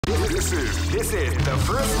This is the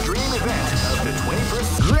first dream event of the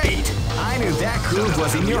 21st. Great! I knew that groove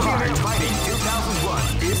was in your heart. Fighting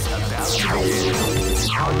 2001 is about to begin.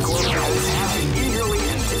 Hardcore fans have been eagerly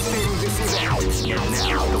anticipating this event, and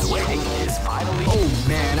now the wedding is finally. Oh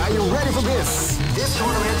man, are you ready for this? This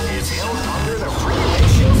tournament is held under the free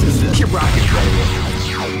ratio system. Keep rocking, baby.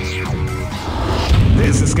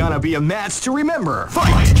 This is gonna be a match to remember.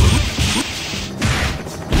 Fight!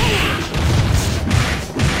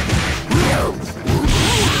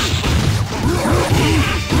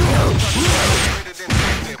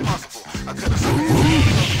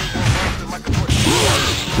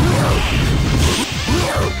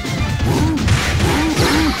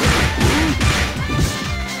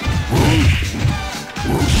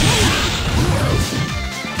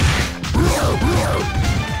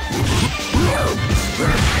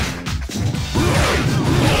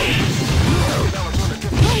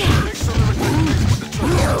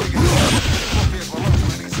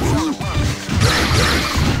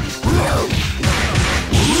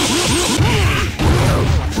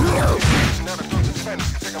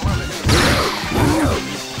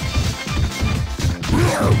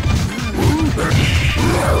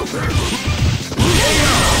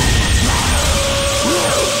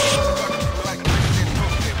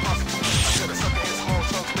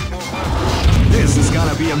 This is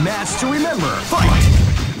gonna be a match to remember. Fight!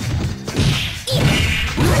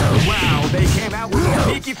 Wow, they came out with a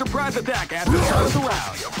sneaky surprise attack at the start of the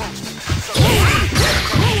round.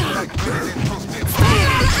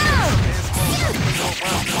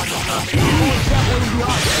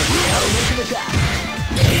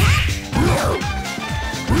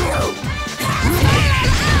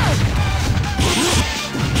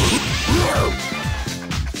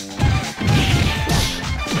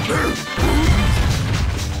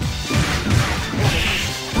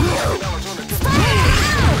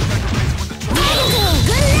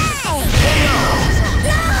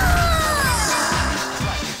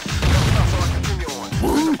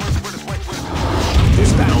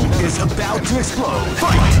 This battle is about to explode.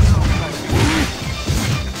 Fight!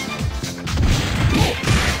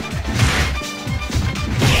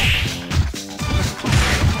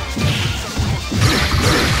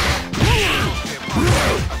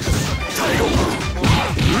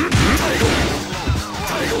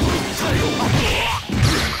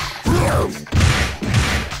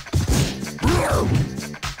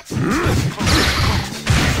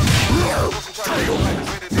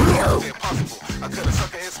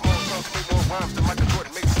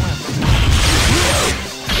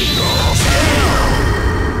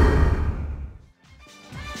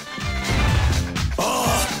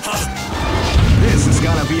 This is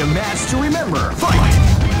gonna be a match to remember. Fight!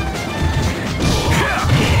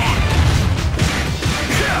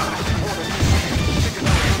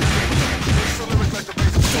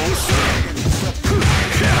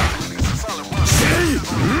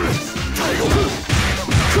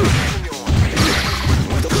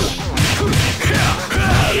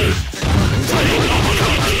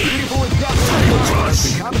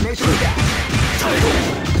 Combination of that.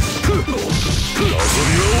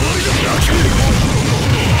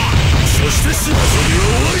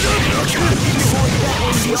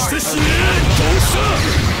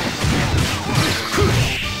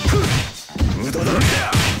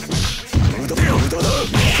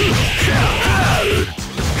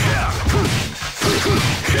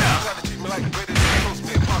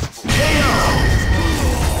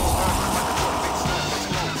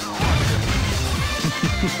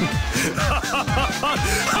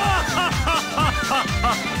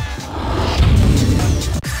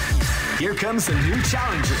 Here comes a new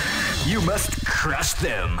challenger. You must crush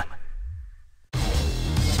them.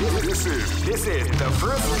 This is the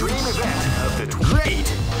first dream event of the.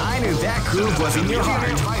 Great! I knew that groove was in your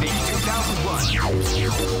heart. Fighting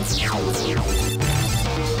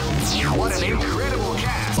 2001. What an incredible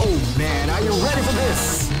cast! Oh man, are you ready for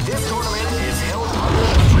this? This tournament is held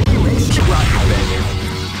under the free ratio.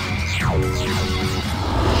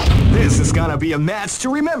 This is gonna be a match to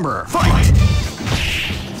remember. Fight!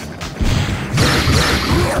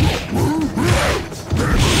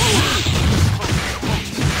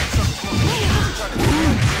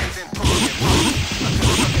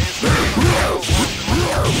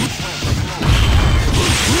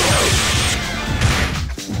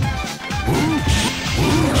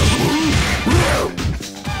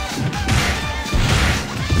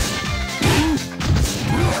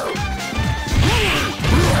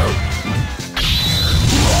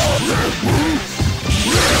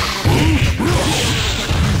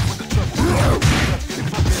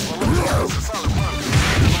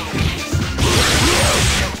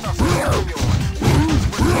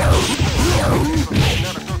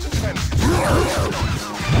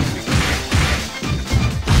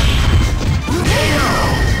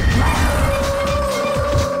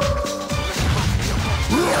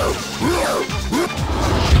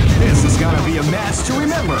 This is gonna be a match to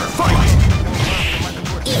remember. Fight!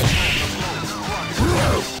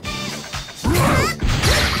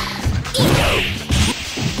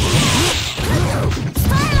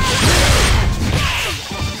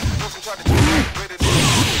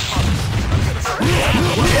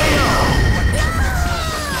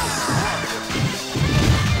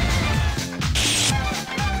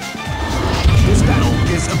 This battle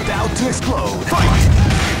is about to explode. Fight!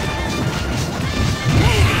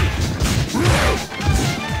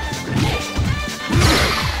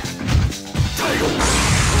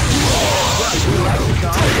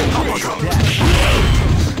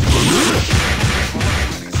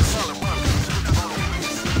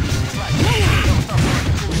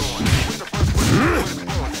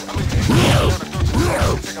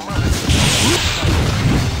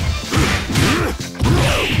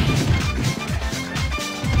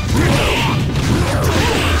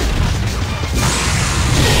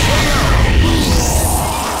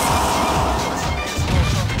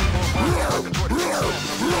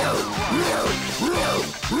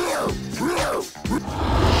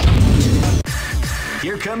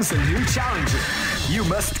 Here comes a new challenger. You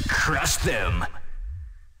must crush them.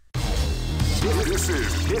 This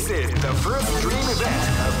is the first dream event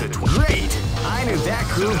of the Great! I knew that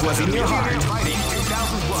groove was in your heart. Fighting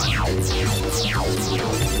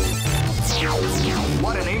 2001.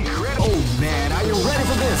 What an incredible... Oh man, are you ready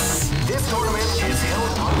for this? This tournament is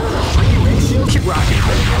held under the free ratio. Keep rocking.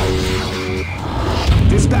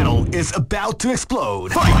 This battle is about to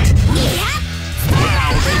explode. Fight!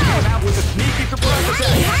 Wow, they came out with a sneaky surprise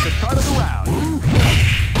attack at the start of the round.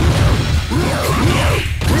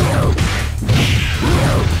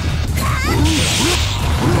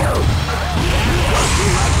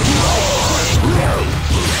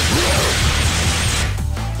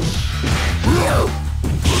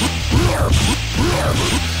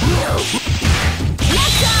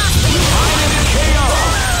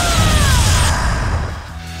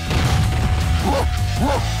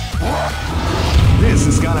 This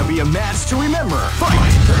is gonna be a match to remember. Fight!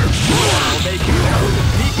 Wow, they came out with a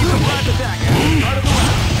sneaky surprise attack at the start of the round.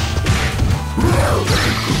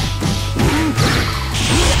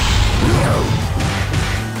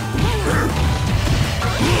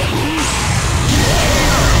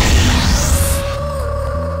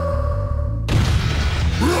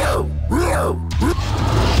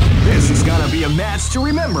 This is gonna be a match to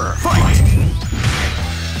remember. Fight!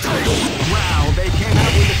 Wow, they came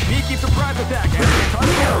out with a sneaky surprise attack at the start of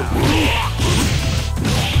the round.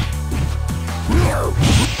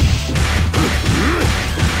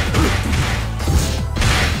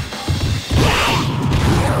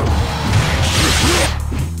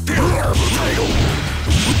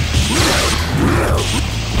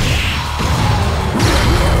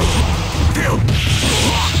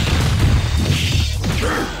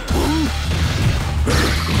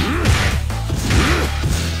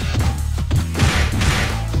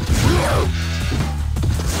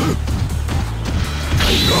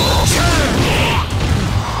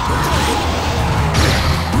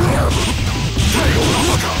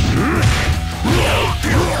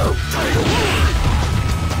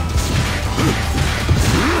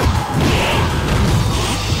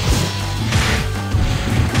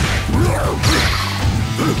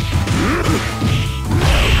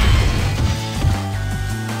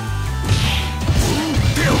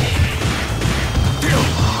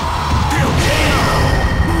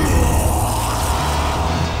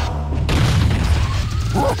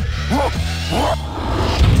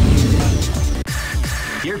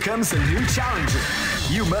 Here comes a new challenger.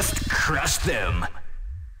 You must crush them.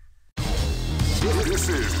 This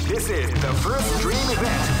is the first dream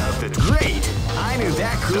event of the Great! I knew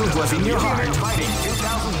that groove was in your heart. Fighting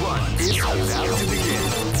 2001 is about to begin.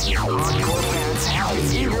 Hardcore fans have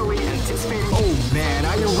been eagerly anticipating. Oh man,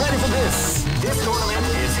 are you ready for this? This tournament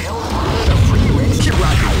is held under the free range. Keep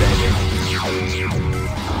rocking, baby.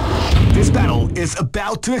 This battle is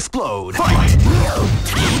about to explode. Fight!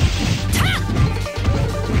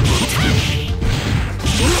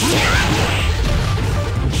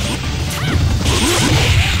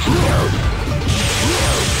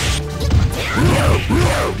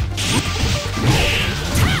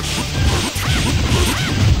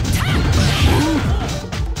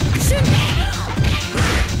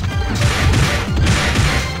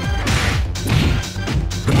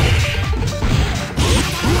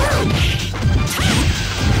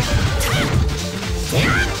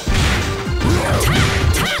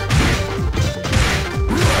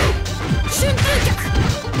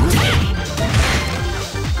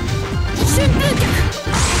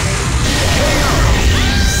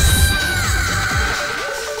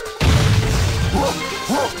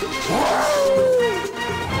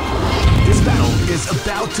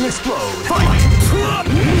 about to explode. Fight! Wow,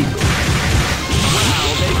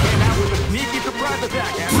 they came out with a sneaky surprise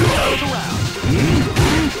attack after the start of the round.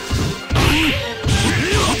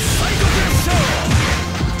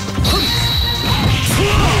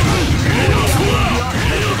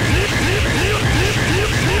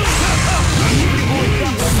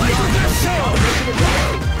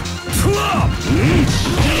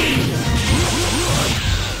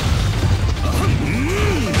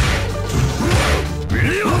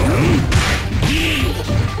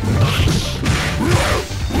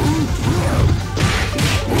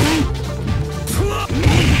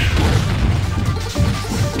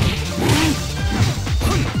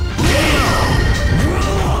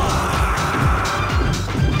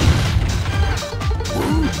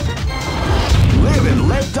 Live and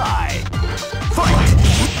let die. Fight!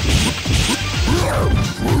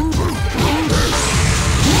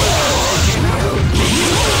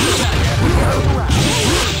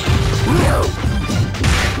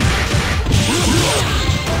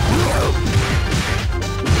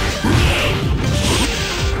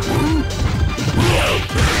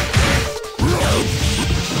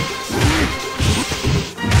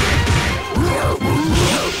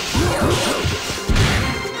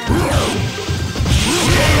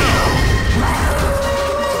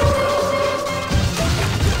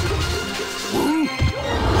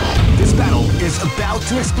 This battle is about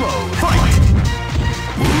to explode. Fight!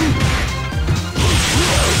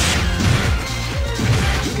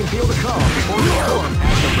 You can feel the calm before the storm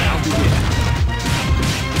as the round begins.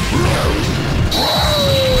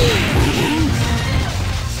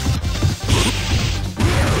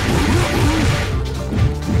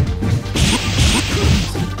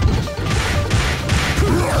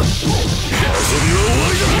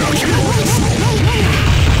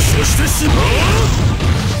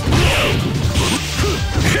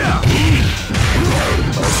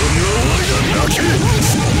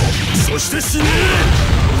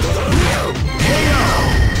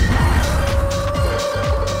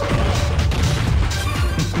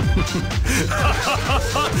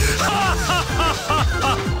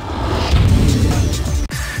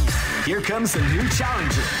 Here comes a new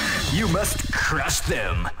challenger. You must crush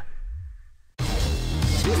them.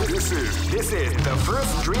 This is the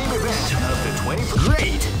first dream event of the 21st.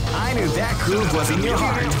 Great! I knew that groove was in your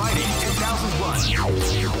heart. Fighting 2001.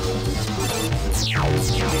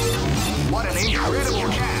 What an incredible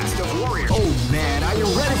cast of warriors. Oh man, are you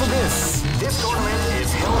ready for this? This tournament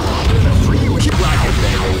is held under the free rocket,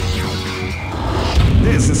 baby.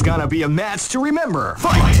 This is gonna be a match to remember.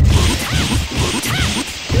 Fight!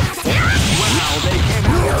 Wow, they came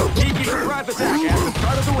out with a sneaky surprise attack at the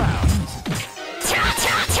start of the round.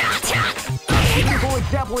 People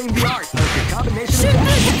exempling the art of the combination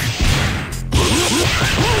attack.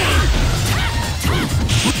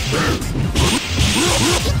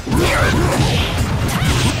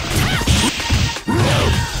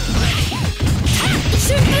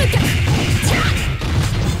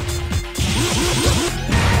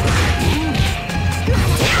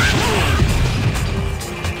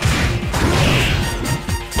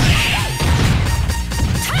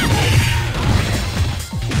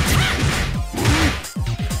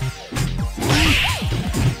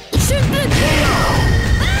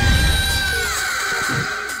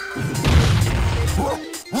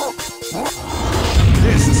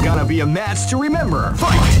 This is gonna be a match to remember.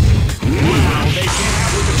 Fight! Wow, they came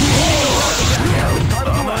out with the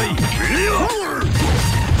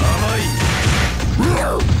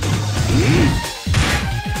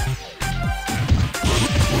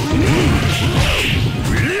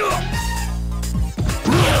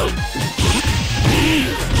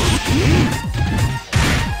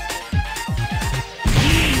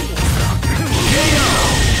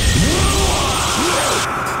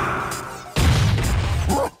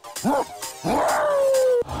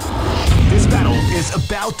This battle is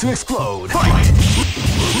about to explode. Fight!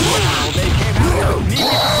 Wow, they came out with me.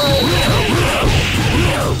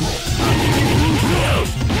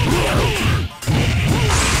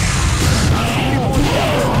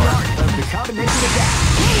 The combination attack.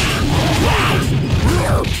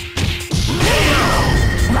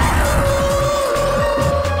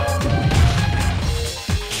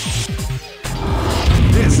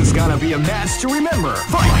 This is gonna be a match to remember.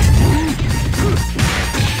 Fight!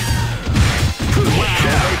 Wow,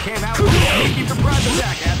 they came out with a sneaky surprise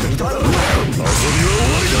attack at the start of the round.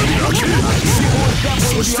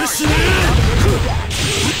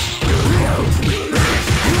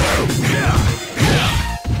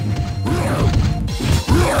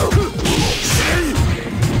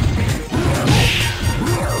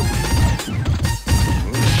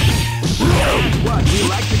 What, you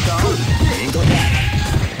like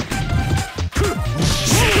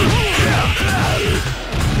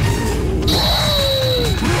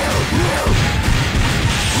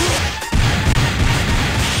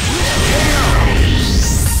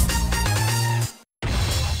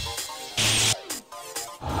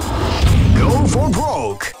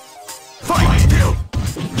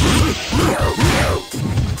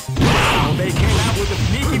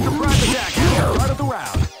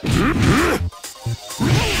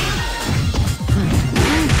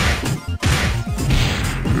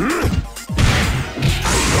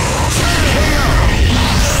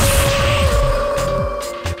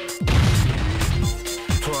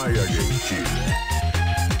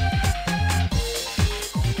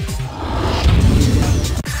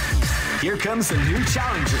comes a new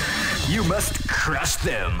challenger. You must crush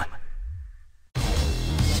them.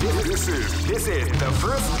 This is the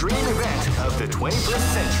first dream event of the 21st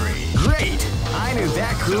century. Great! I knew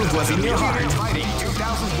that groove was in your heart. Fighting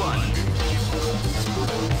 2001.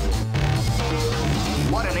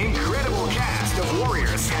 What an incredible cast of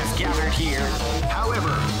warriors has gathered here.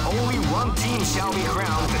 However, only one team shall be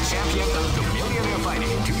crowned the champion of the Millionaire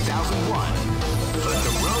Fighting 2001. But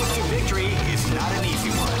the road to victory is not an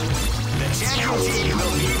easy one. The champion team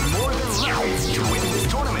will need more than luck to win this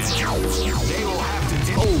tournament. They will have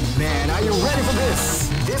to... Oh man, are you ready for this?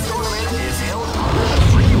 This tournament is held under the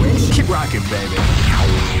free ratio. Keep rocking, baby.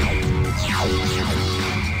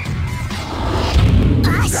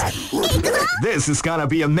 This is gonna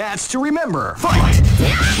be a match to remember. Fight!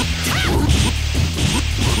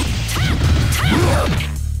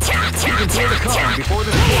 You can play the card before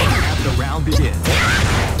the score after the round begins.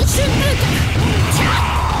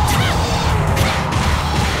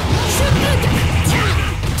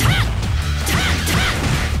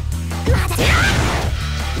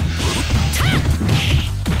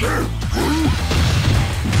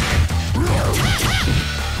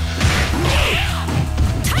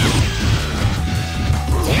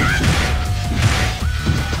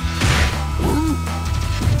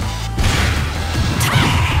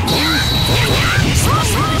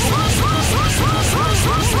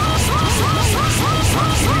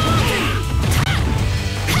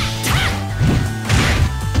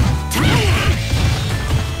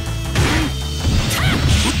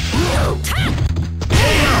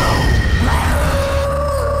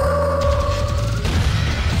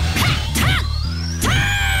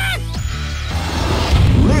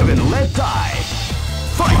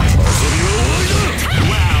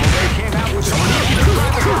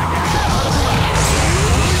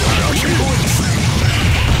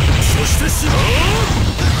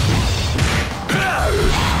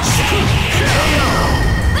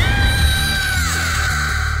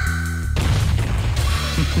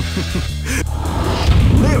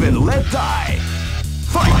 Live and let die.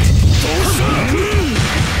 Fight!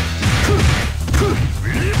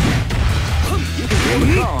 You can feel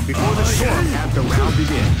the calm before the storm as the round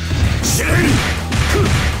begins.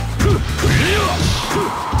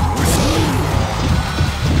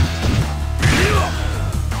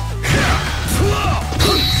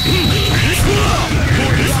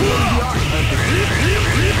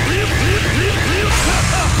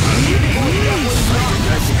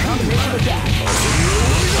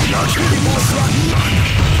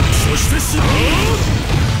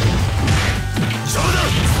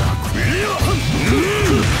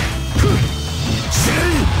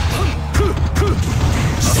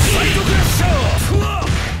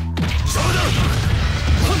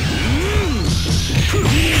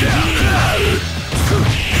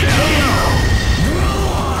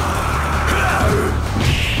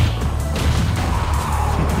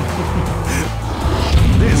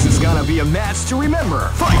 This is gonna be a match to remember.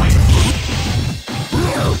 Fight!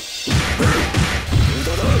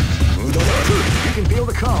 You can feel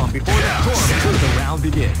the calm before the storm as the round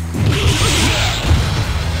begins.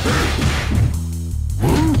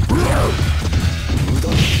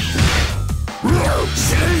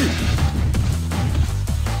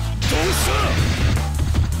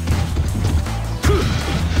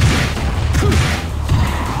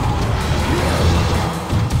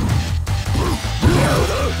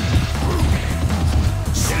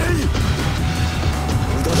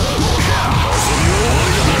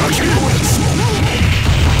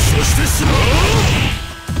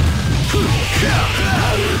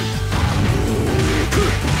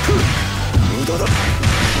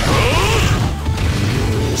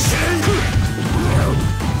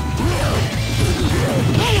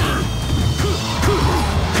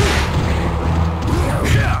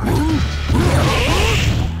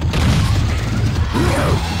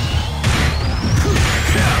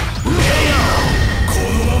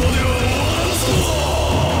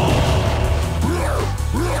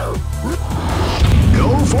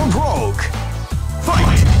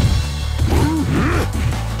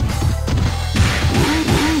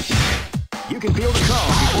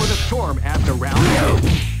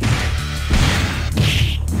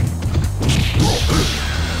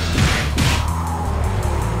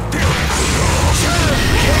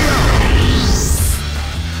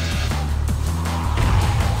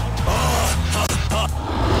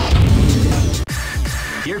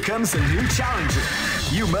 Here comes a new challenger.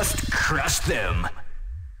 You must crush them.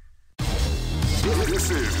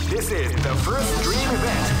 This is the first dream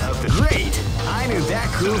event of the Great! I knew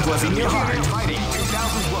that groove was in your heart. Fighting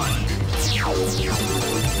 2001.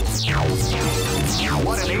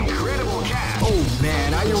 What an incredible cast Oh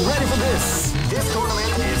man, are you ready for this? This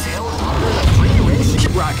tournament is held under the free ratio.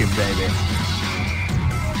 Keep rocking, baby.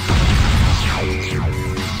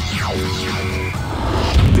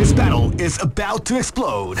 This battle is about to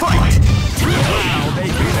explode. Fight! Wow, they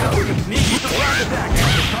came out with a sneaky surprise attack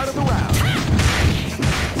at the start of the round.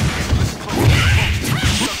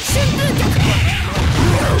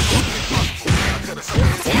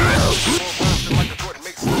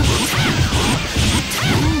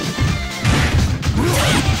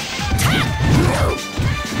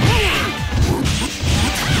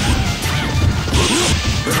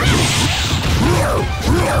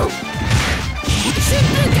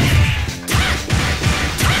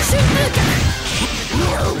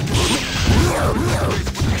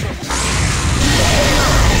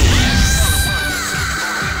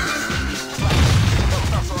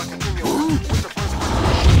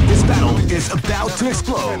 This battle is about to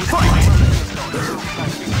explode. Fight!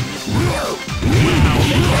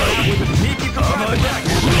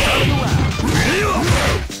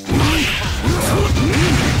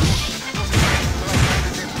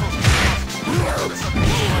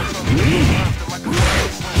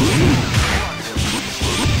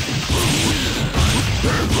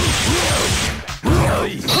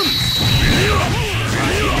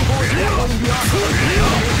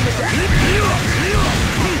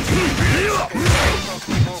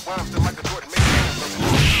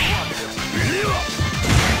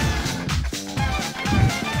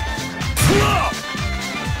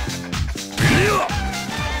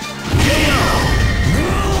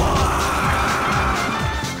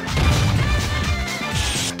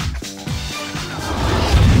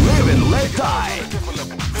 Live and let die.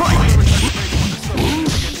 Fight!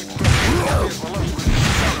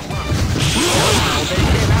 They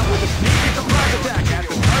came out with a sneaky surprise attack at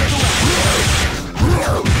the start of the round.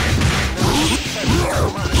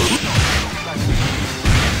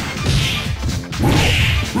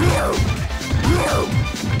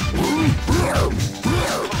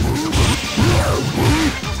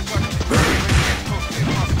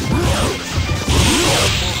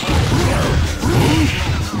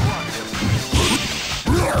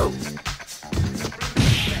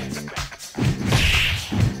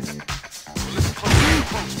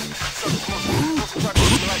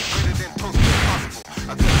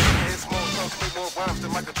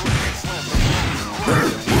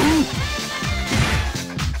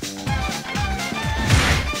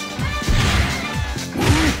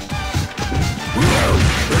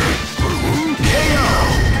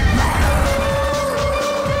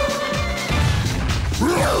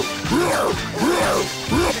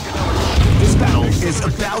 This battle is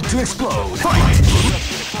about to explode. Fight!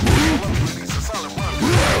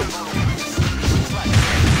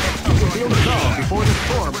 You can feel the calm before the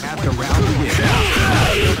storm as the round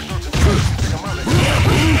begins.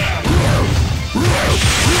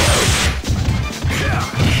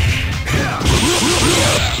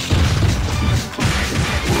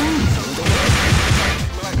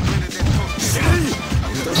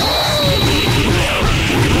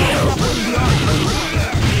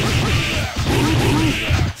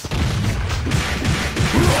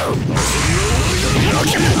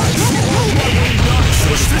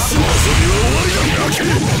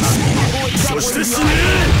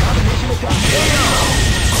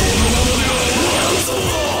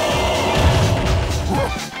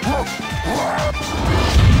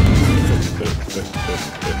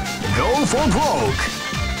 Go for broke.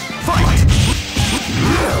 Fight!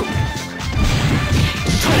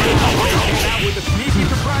 With a sneaky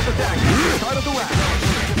surprise attack at the start of the round.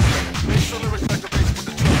 Make sure to respect the base with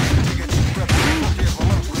the drum to get you prepped.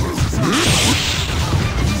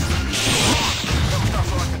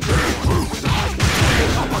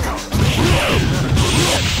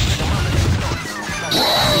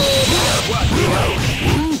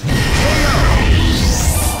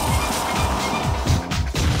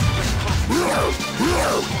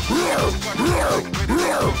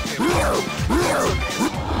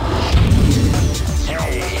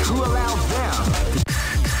 Hey, who allowed them?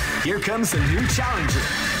 Here comes a new challenger.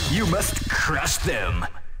 You must crush them.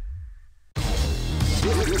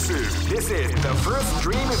 This is the first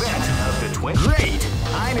dream event of the 20. Great!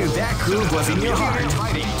 I knew that groove was in your heart.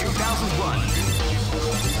 Fighting 2001.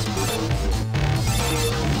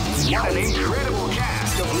 What an incredible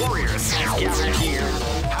cast of warriors has gathered here.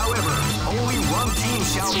 However, only one team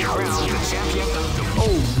shall be crowned the champion of the...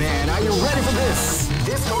 Oh man, are you ready for this?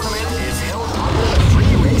 This tournament is held under the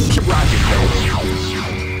free ratio.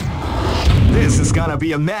 This is gonna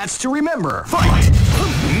be a match to remember. Fight!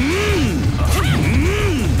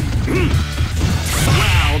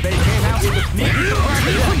 Wow, Now they came out with a sneaky surprise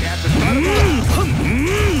attack at the start of the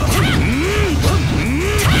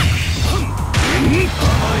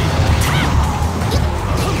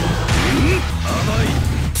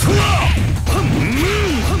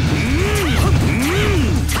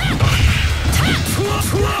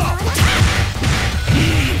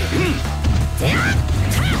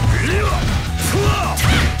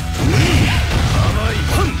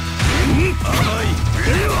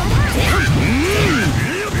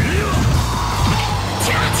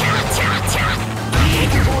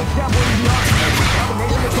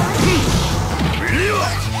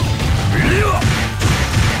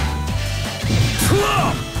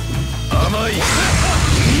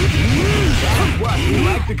That's what we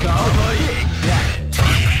like to call big damage.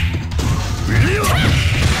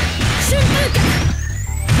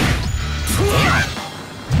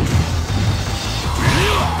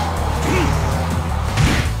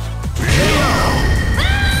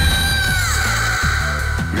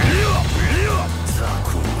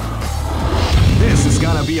 This is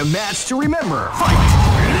gonna be a match to remember. Fight!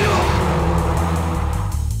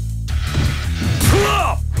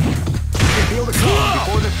 Feel the calm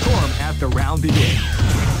before the storm as the round begins.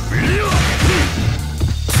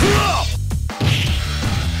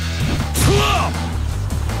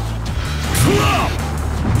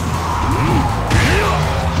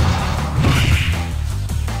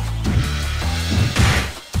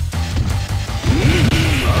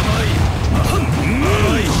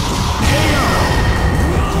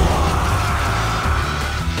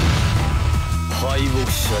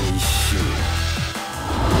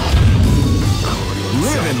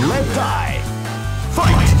 Live and let die.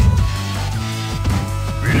 Fight!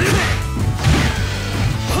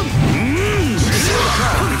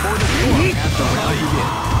 Before the storm as the round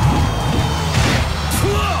begins.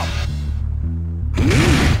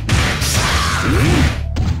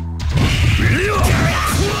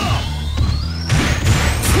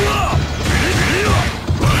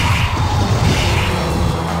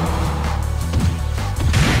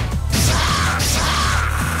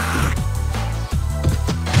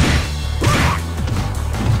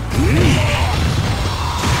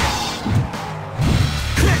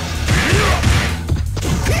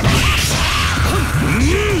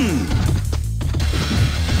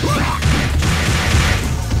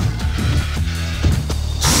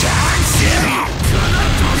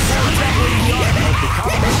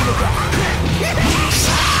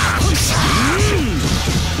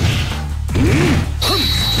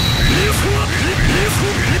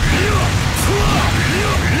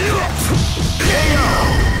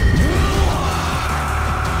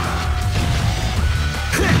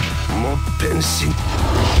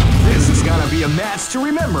 This is gonna be a match to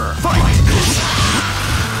remember. Fight!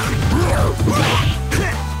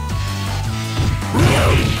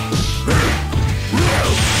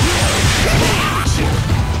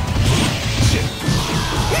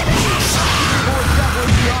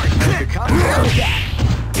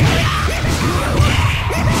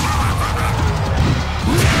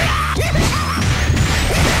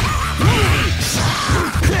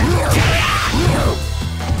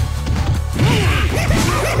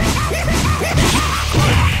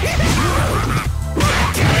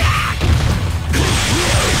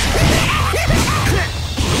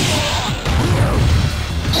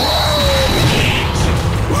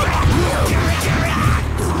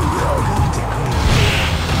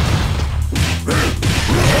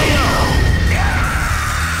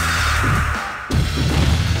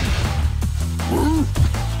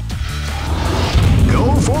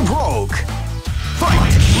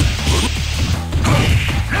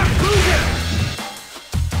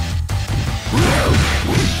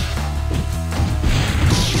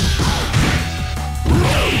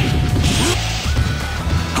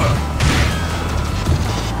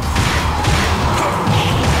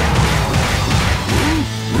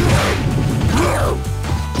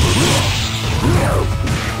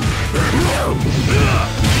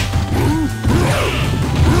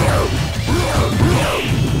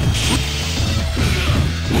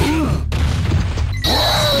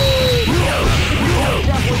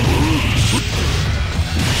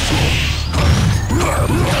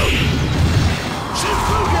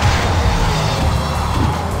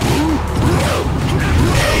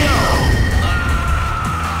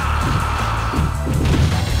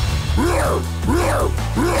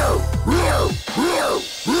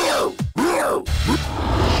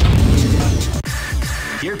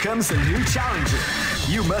 Here comes a new challenger.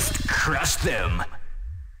 You must crush them.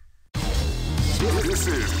 This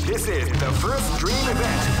is the first dream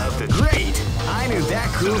event of the great. I knew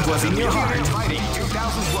that groove was in your heart. Fighting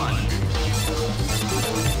 2001.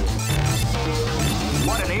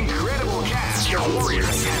 What an incredible cast of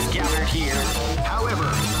warriors has gathered here. However,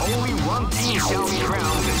 only one team shall be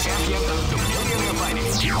crowned the champion of the Millionaire Fighting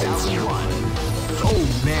 2001. Oh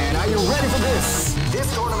man, are you ready for this? This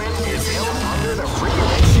tournament is held under the free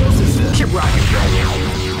ratio system. Keep rocking,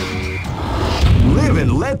 live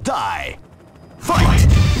and let die. Fight!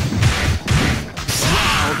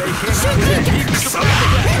 Wow, they can't do that.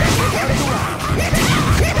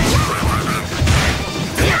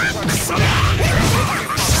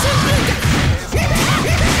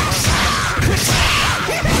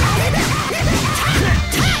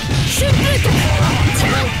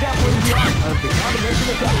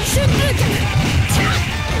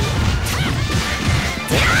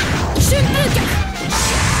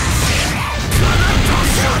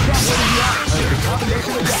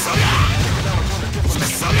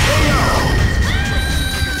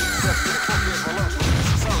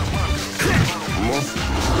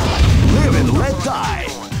 Live and let die.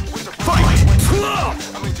 Fight!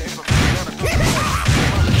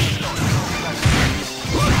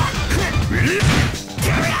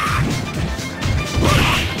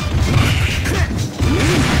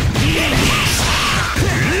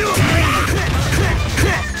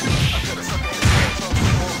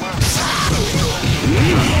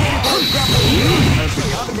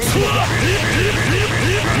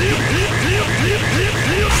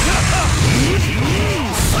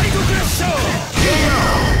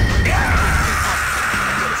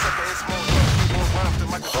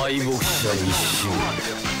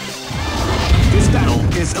 This battle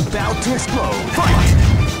is about to explode. Fight!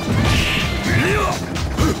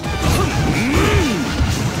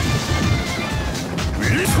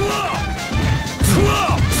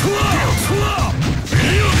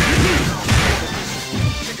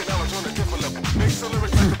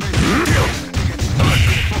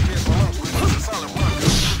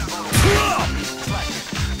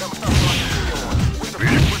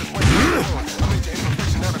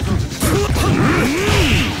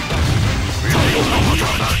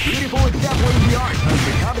 Beautiful is definitely the art of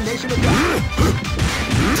the combination of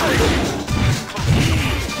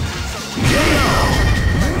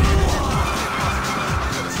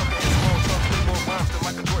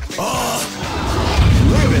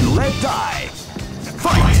live and let die.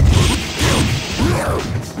 Fight!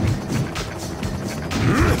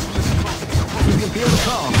 You can feel the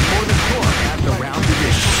calm before the storm as the round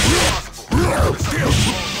begins.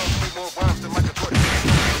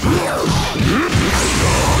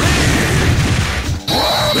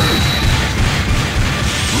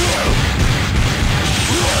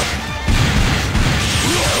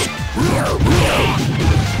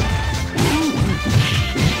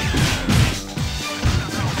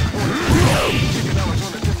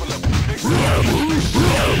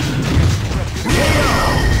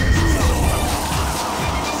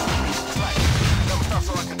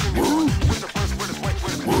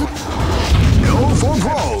 No for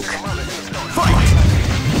broke. Fight!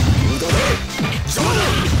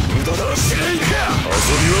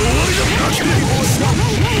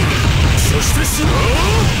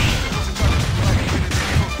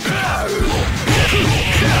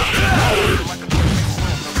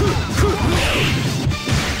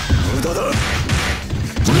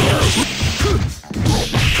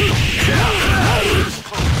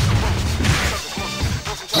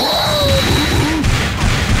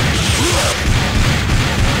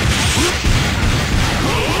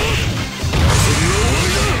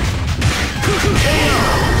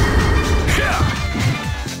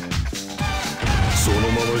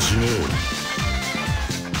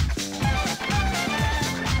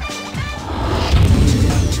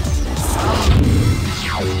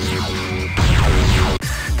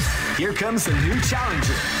 Here comes a new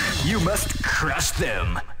challenger. You must crush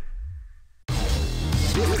them.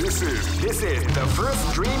 This is the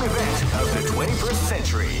first dream event of the 21st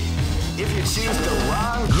century. If you choose the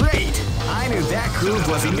wrong, great! I knew that groove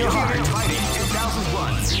was in your heart. Fighting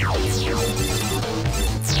 2001.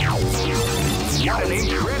 What an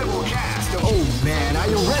incredible cast! Oh man, are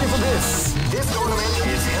you ready for this? This tournament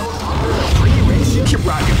is held under the free ratio. Keep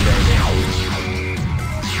rocking, baby.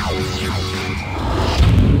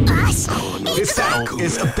 This battle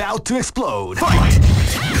is about to explode. Fight!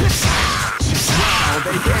 Wow,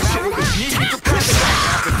 they came out with this music to press it back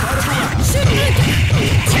after quite a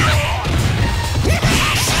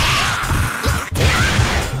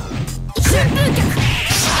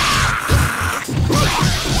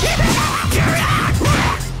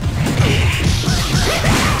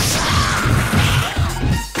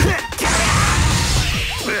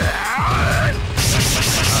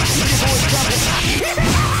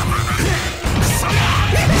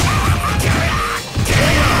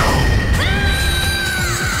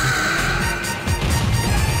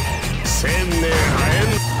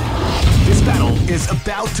This battle is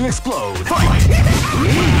about to explode. Fight! Wow,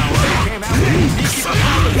 they came out with a start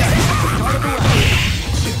of the round.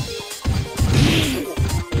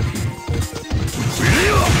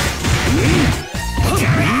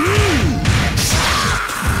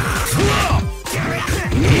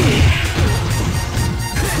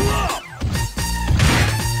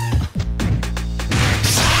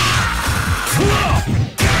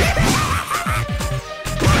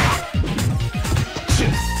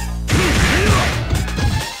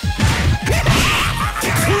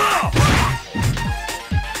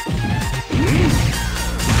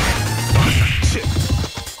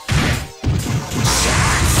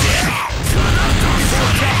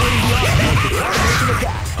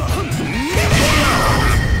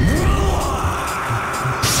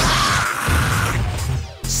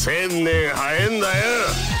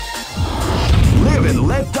 Live and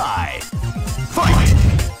let die. Fight!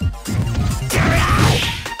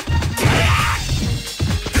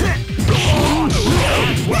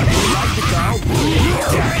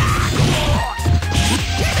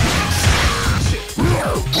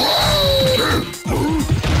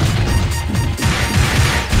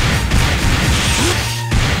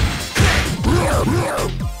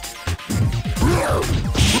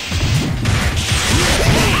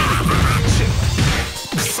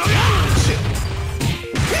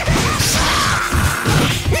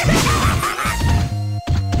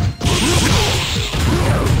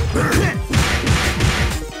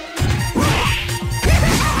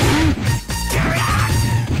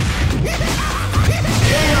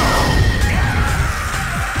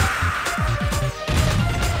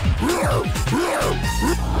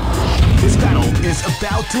 This battle is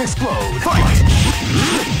about to explode. Fight!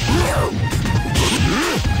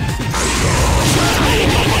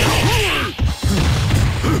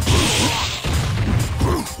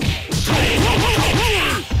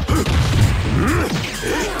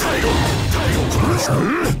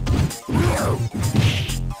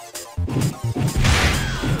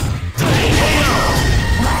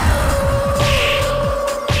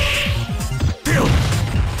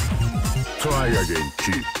 Try again,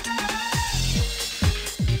 kid.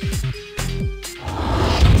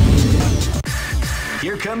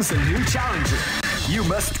 Here comes a new challenger. You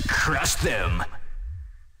must crush them.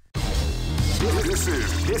 This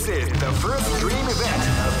is the first dream event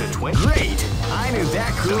of the 20. Great! I knew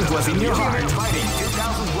that groove was in your heart. Fighting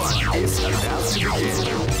 2001 is about to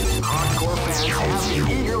begin. Hardcore fans have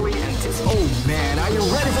been eagerly anticipating. Oh man, are you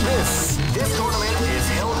ready for this? This tournament is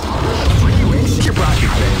held under the free ratio. Your bracket,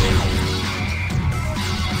 baby.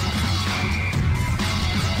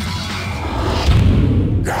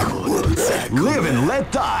 Live and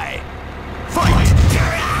let die. Fight!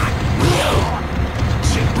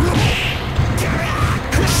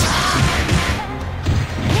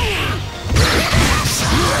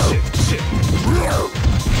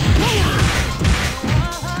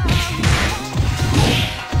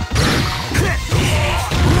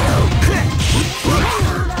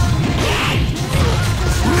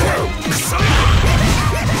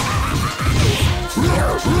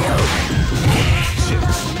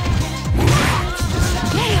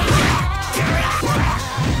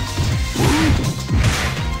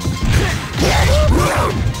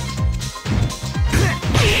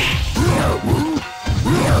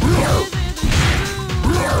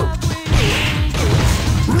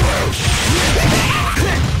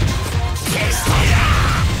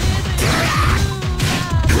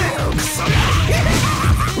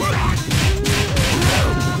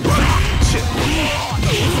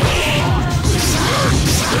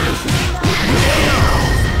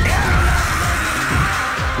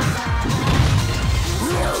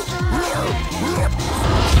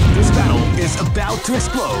 About to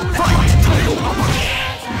explode. Fight! Title uppercut.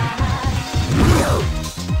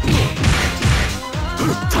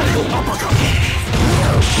 Title uppercut.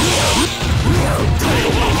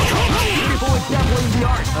 Title uppercut. People is definitely the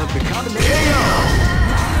art of the combination.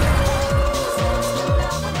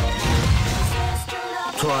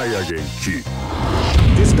 Try again, kid.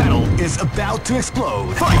 This battle is about to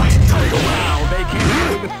explode. Fight! Title. Wow, they came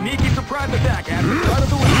out with a sneaky surprise attack at the start of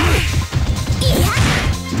the round.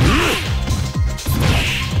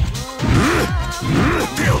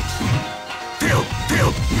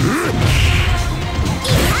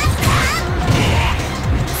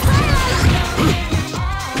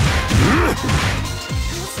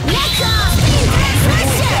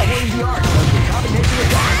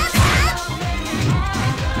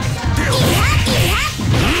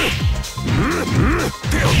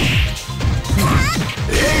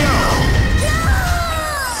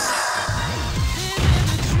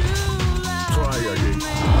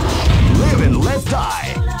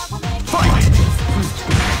 die. Fight!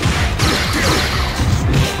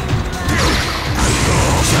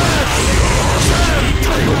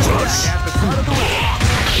 Tiger Crush! At the front of the ring.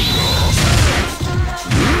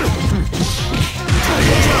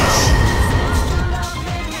 Tiger Crush!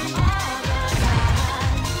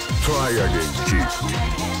 Try again, Kid.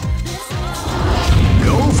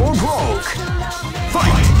 Go for broke.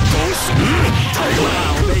 Fight!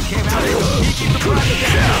 Wow, they came out with a sneaky surprise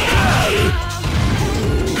attack.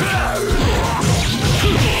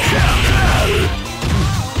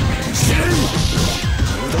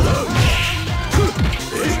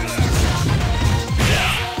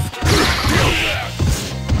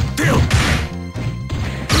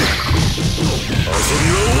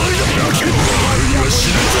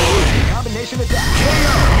 Combination attack.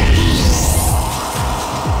 KO.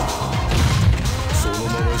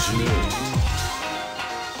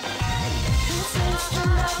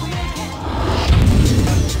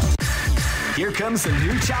 Here comes a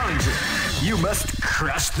new challenger. You must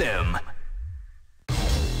crush them.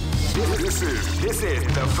 This is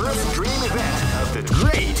the first dream event of the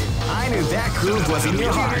great. I knew that groove was in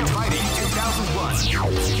your heart. Fighting 2001.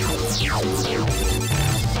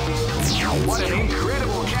 What an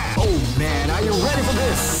incredible catch! Oh man, are you ready for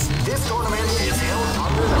this? This tournament is held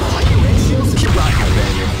under the regulations. Keep rocking,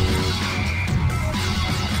 baby.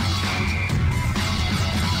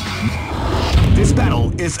 This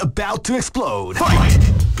battle is about to explode. Fight!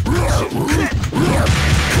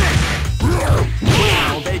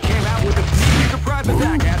 Wow, they came out with a sneaky surprise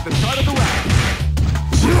attack at the start of the round.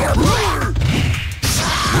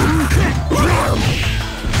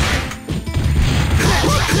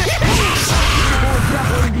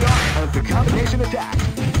 Of the combination attack.